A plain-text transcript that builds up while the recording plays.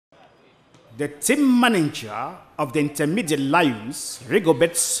The team manager of the Intermediate Lions,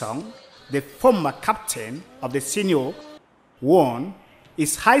 Rigobert Song, the former captain of the senior one,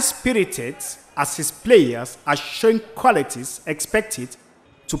 is high-spirited as his players are showing qualities expected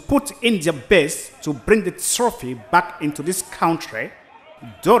to put in their best to bring the trophy back into this country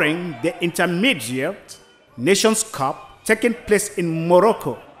during the Intermediate Nations Cup taking place in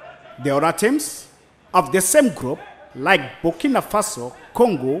Morocco. The other teams of the same group, like Burkina Faso,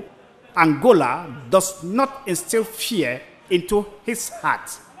 Congo, Angola, does not instill fear into his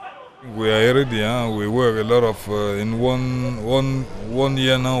heart. We are ready. We work a lot of in one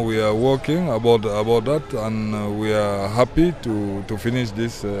year now. We are working about that, and we are happy to finish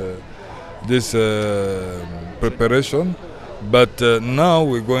this preparation. But now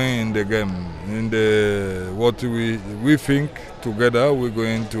we're going in the game. In the what we think together,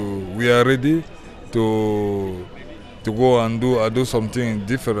 we are ready to go and do something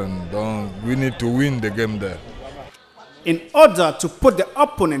different. We need to win the game there. In order to put the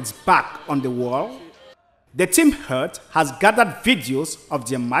opponents back on the wall, the team head has gathered videos of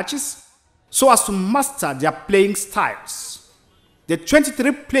their matches so as to master their playing styles. The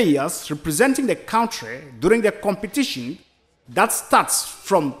 23 players representing the country during the competition that starts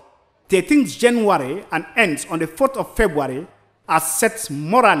from 13th January and ends on the 4th of February are set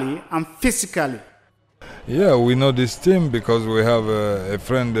morally and physically. Yeah, we know this team because we have a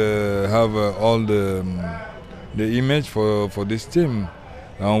friend have all the image for this team,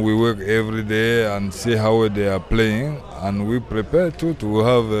 and we work every day and see how they are playing, and we prepare to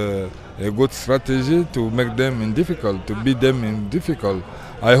have a good strategy to make them in difficult, to beat them in difficult.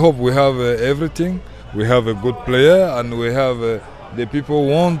 I hope we have everything. We have a good player, and we have the people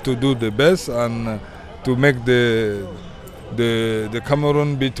want to do the best and to make the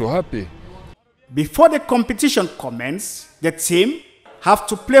Cameroon be too happy. Before the competition commences, the team have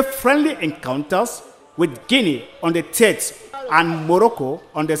to play friendly encounters with Guinea on the 3rd and Morocco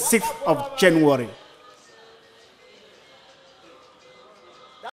on the 6th of January.